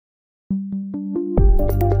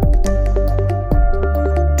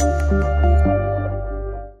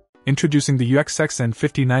Introducing the UXX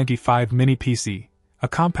N5095 Mini PC, a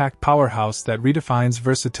compact powerhouse that redefines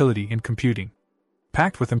versatility in computing.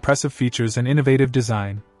 Packed with impressive features and innovative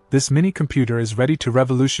design, this mini computer is ready to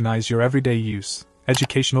revolutionize your everyday use,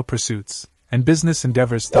 educational pursuits, and business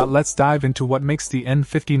endeavors. Let's dive into what makes the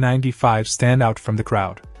N5095 stand out from the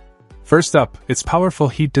crowd. First up, its powerful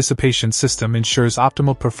heat dissipation system ensures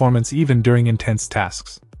optimal performance even during intense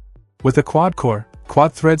tasks. With a quad-core,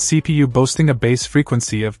 quad-thread CPU boasting a base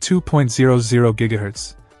frequency of 2.00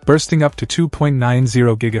 GHz, bursting up to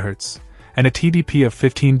 2.90 GHz, and a TDP of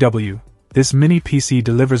 15W, this mini PC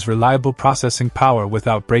delivers reliable processing power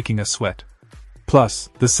without breaking a sweat. Plus,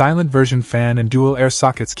 the silent version fan and dual air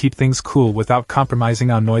sockets keep things cool without compromising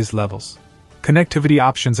on noise levels. Connectivity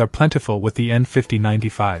options are plentiful with the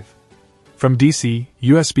N5095. From DC,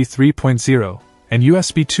 USB 3.0, and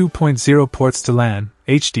USB 2.0 ports to LAN,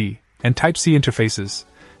 HD, and Type-C interfaces,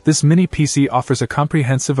 this mini PC offers a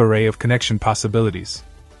comprehensive array of connection possibilities.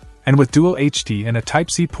 And with dual HD and a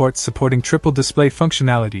Type-C port supporting triple display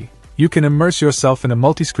functionality, you can immerse yourself in a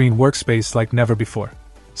multi-screen workspace like never before.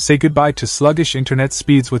 Say goodbye to sluggish internet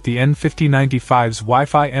speeds with the N5095's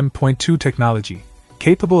Wi-Fi M.2 technology,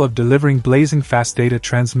 capable of delivering blazing fast data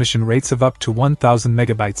transmission rates of up to 1000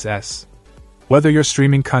 MB/s. Whether you're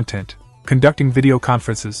streaming content, conducting video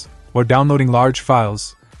conferences, or downloading large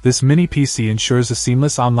files, this mini PC ensures a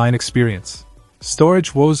seamless online experience.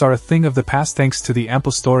 Storage woes are a thing of the past thanks to the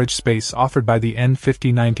ample storage space offered by the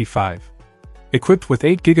N5095. Equipped with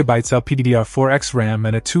 8GB LPDDR4X RAM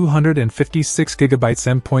and a 256GB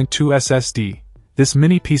M.2 SSD, this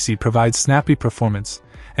mini PC provides snappy performance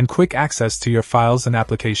and quick access to your files and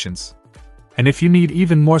applications. And if you need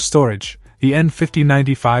even more storage, the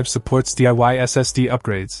N5095 supports DIY SSD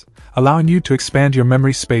upgrades, allowing you to expand your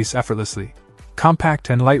memory space effortlessly. Compact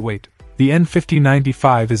and lightweight, the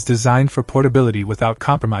N5095 is designed for portability without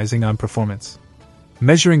compromising on performance.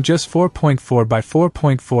 Measuring just 4.4 by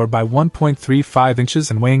 4.4 by 1.35 inches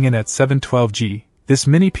and weighing in at 712 g, this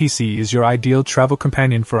mini PC is your ideal travel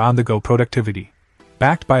companion for on-the-go productivity.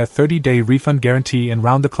 Backed by a 30-day refund guarantee and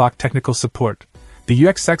round-the-clock technical support, the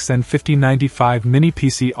UXX N5095 Mini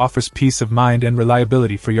PC offers peace of mind and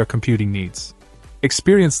reliability for your computing needs.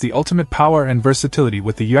 Experience the ultimate power and versatility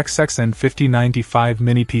with the UXX N5095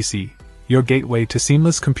 Mini PC, your gateway to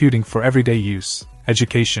seamless computing for everyday use,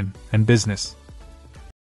 education, and business.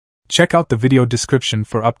 Check out the video description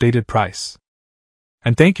for updated price.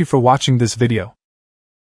 And thank you for watching this video.